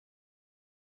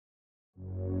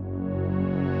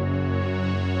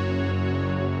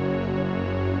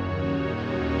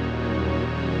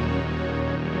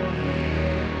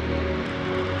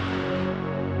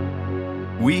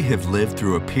We have lived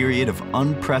through a period of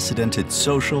unprecedented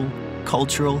social,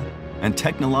 cultural, and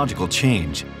technological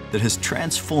change that has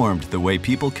transformed the way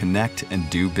people connect and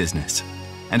do business.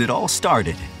 And it all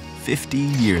started 50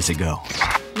 years ago.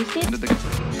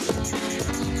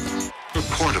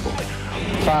 Portable.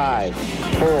 5,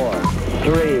 4,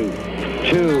 3,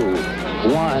 2,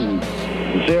 1,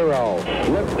 0.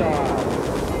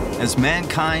 Liftoff. As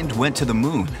mankind went to the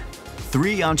moon,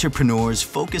 3 entrepreneurs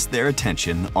focused their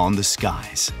attention on the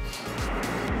skies.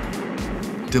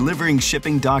 Delivering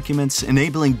shipping documents,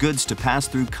 enabling goods to pass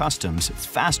through customs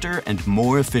faster and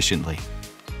more efficiently.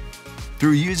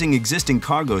 Through using existing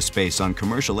cargo space on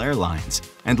commercial airlines,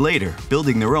 and later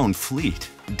building their own fleet,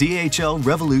 DHL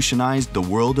revolutionized the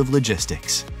world of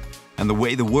logistics. And the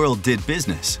way the world did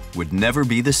business would never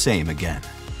be the same again.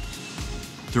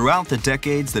 Throughout the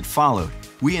decades that followed,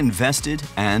 we invested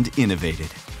and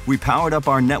innovated. We powered up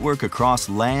our network across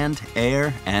land,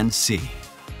 air, and sea,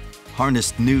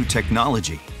 harnessed new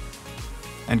technology,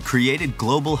 and created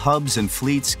global hubs and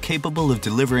fleets capable of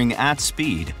delivering at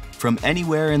speed from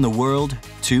anywhere in the world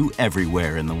to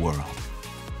everywhere in the world.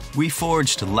 We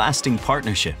forged lasting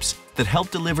partnerships that help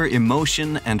deliver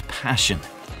emotion and passion,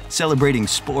 celebrating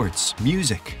sports,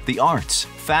 music, the arts,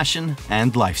 fashion,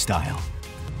 and lifestyle.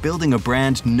 Building a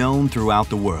brand known throughout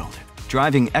the world,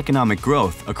 driving economic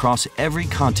growth across every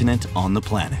continent on the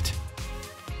planet.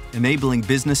 Enabling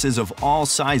businesses of all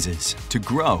sizes to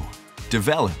grow,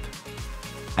 develop,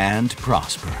 and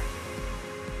prosper.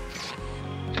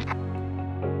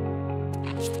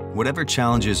 Whatever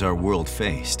challenges our world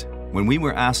faced, when we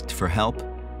were asked for help,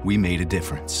 we made a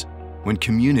difference. When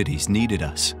communities needed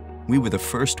us, we were the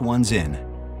first ones in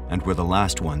and were the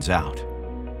last ones out.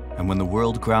 And when the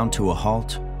world ground to a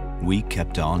halt, we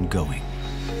kept on going.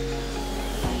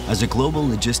 As a global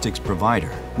logistics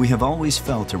provider, we have always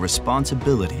felt a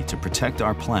responsibility to protect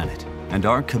our planet, and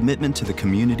our commitment to the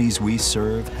communities we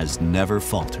serve has never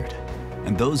faltered.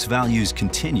 And those values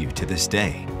continue to this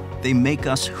day. They make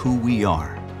us who we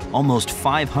are. Almost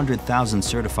 500,000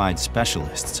 certified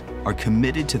specialists are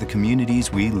committed to the communities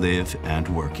we live and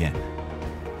work in.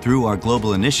 Through our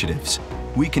global initiatives,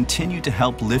 we continue to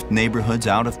help lift neighborhoods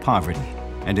out of poverty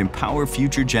and empower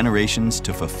future generations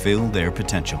to fulfill their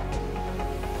potential.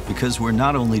 Because we're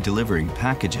not only delivering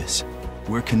packages,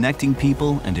 we're connecting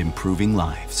people and improving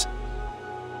lives.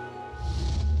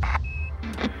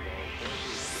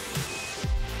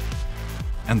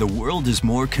 And the world is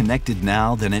more connected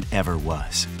now than it ever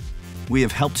was. We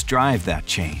have helped drive that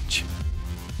change.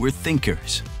 We're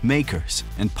thinkers, makers,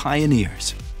 and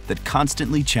pioneers that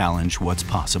constantly challenge what's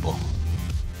possible.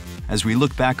 As we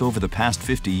look back over the past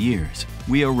 50 years,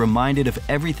 we are reminded of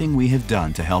everything we have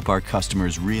done to help our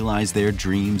customers realize their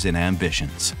dreams and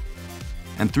ambitions.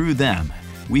 And through them,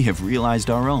 we have realized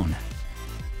our own,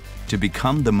 to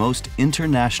become the most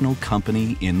international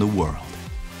company in the world.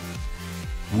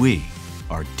 We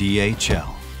are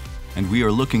DHL, and we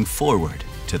are looking forward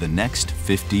to the next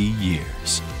 50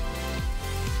 years.